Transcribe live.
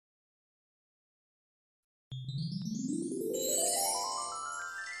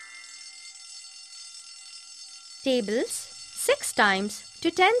Tables 6 times to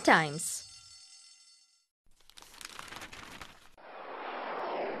 10 times.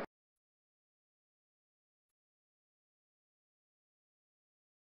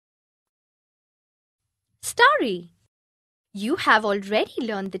 Story. You have already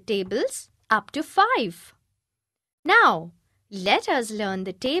learned the tables up to 5. Now, let us learn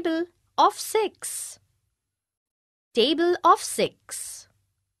the table of 6. Table of 6.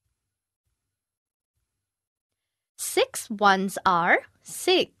 6 ones are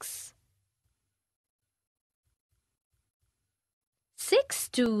 6. 6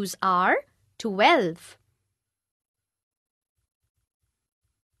 twos are 12.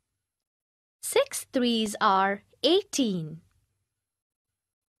 6 threes are 18.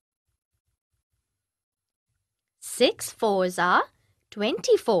 6 fours are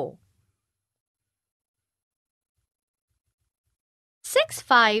 24. 6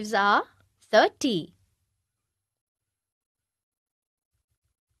 fives are 30.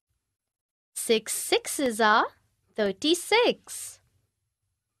 6 sixes are 36.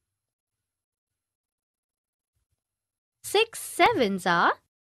 6 sevens are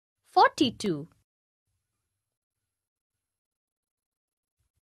 42.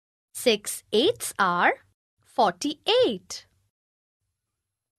 6 eights are 48.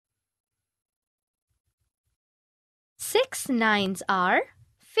 6 nines are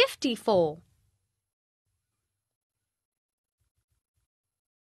 54.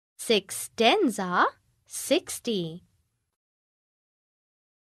 6 tens are 60.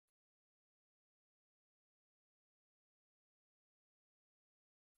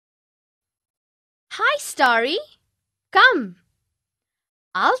 Hi, Starry. Come.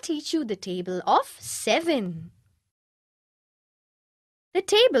 I'll teach you the table of 7. The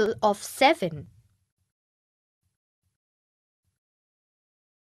table of 7.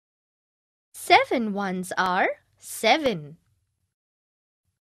 7 ones are 7.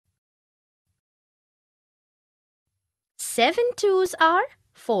 7 twos are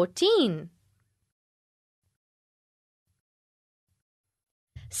 14.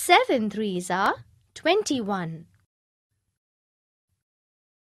 7 threes are 21.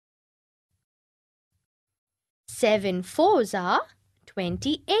 7 fours are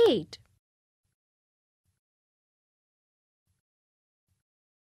 28.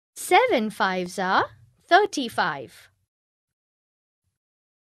 7 fives are 35.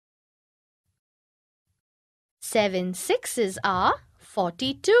 7 sixes are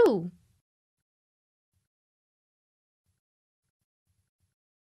 42.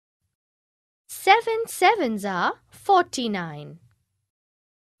 7 sevens are 49.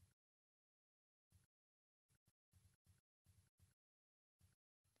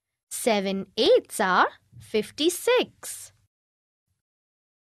 7 eights are 56.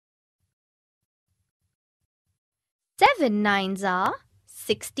 7 nines are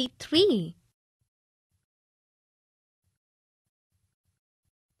 63.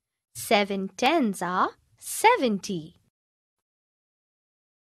 7 tens are 70.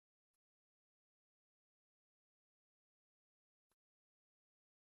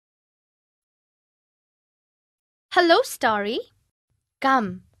 Hello, Starry.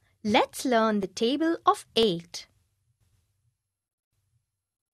 Come, let's learn the table of 8.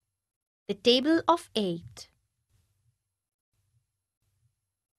 The table of 8.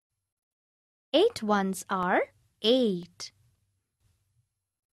 8 ones are 8.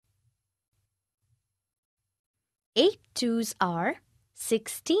 8 twos are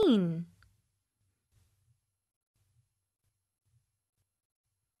 16.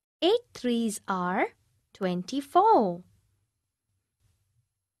 8 threes are 24.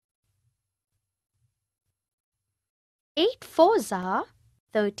 8 fours are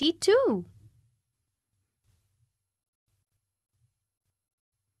 32.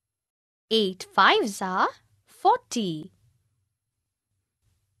 8 fives are 40.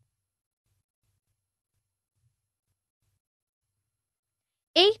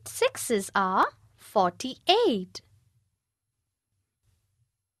 8 sixes are 48.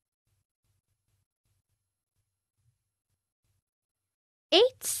 8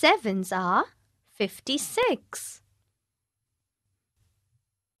 sevens are 56.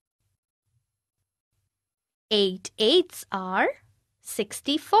 8 eights are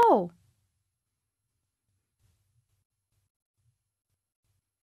 64.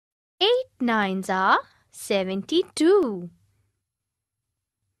 8 nines are 72.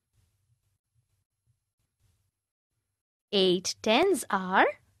 8 tens are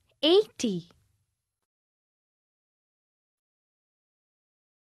 80.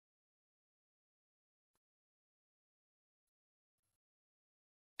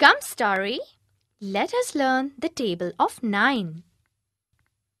 Come, Starry, let us learn the table of 9.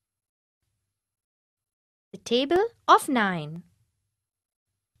 The table of 9.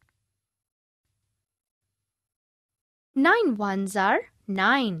 9 ones are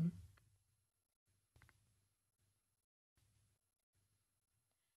 9.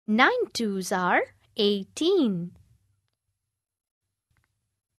 9 twos are 18.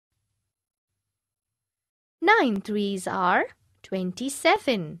 9 threes are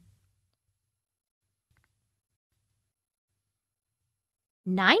 27.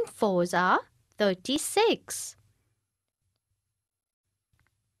 9 fours are 36.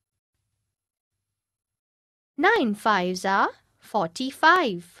 9 fives are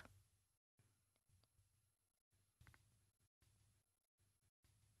 45.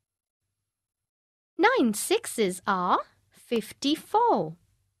 9 sixes are 54.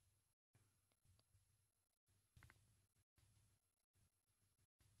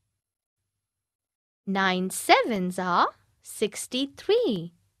 9 sevens are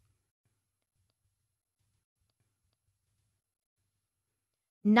 63.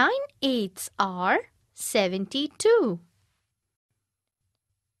 9 eights are 72.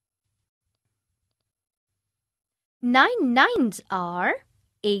 9 nines are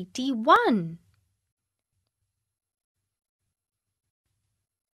 81.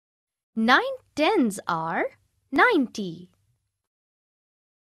 9 tens are 90.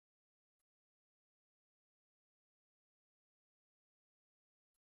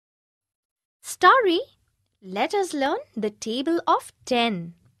 Starry, let us learn the table of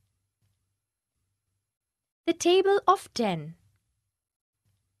 10. The table of 10.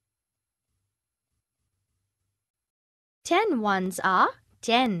 10 ones are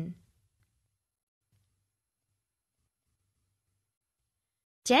 10.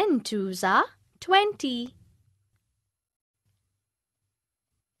 10 twos are 20.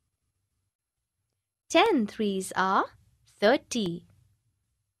 10 threes are 30.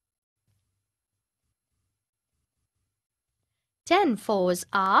 10 fours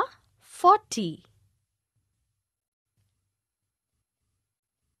are 40.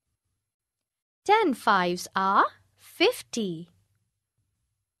 10 fives are 50.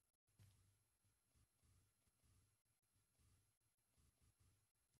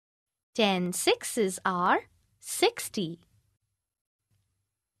 10 sixes are 60.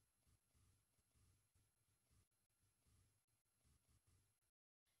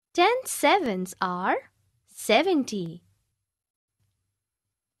 10 sevens are 70.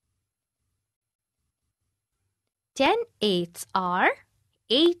 10 eights are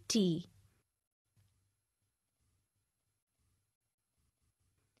 80.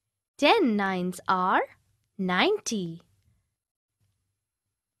 10 nines are 90.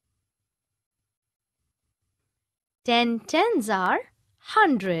 10 tens are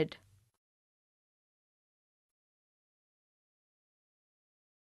 100.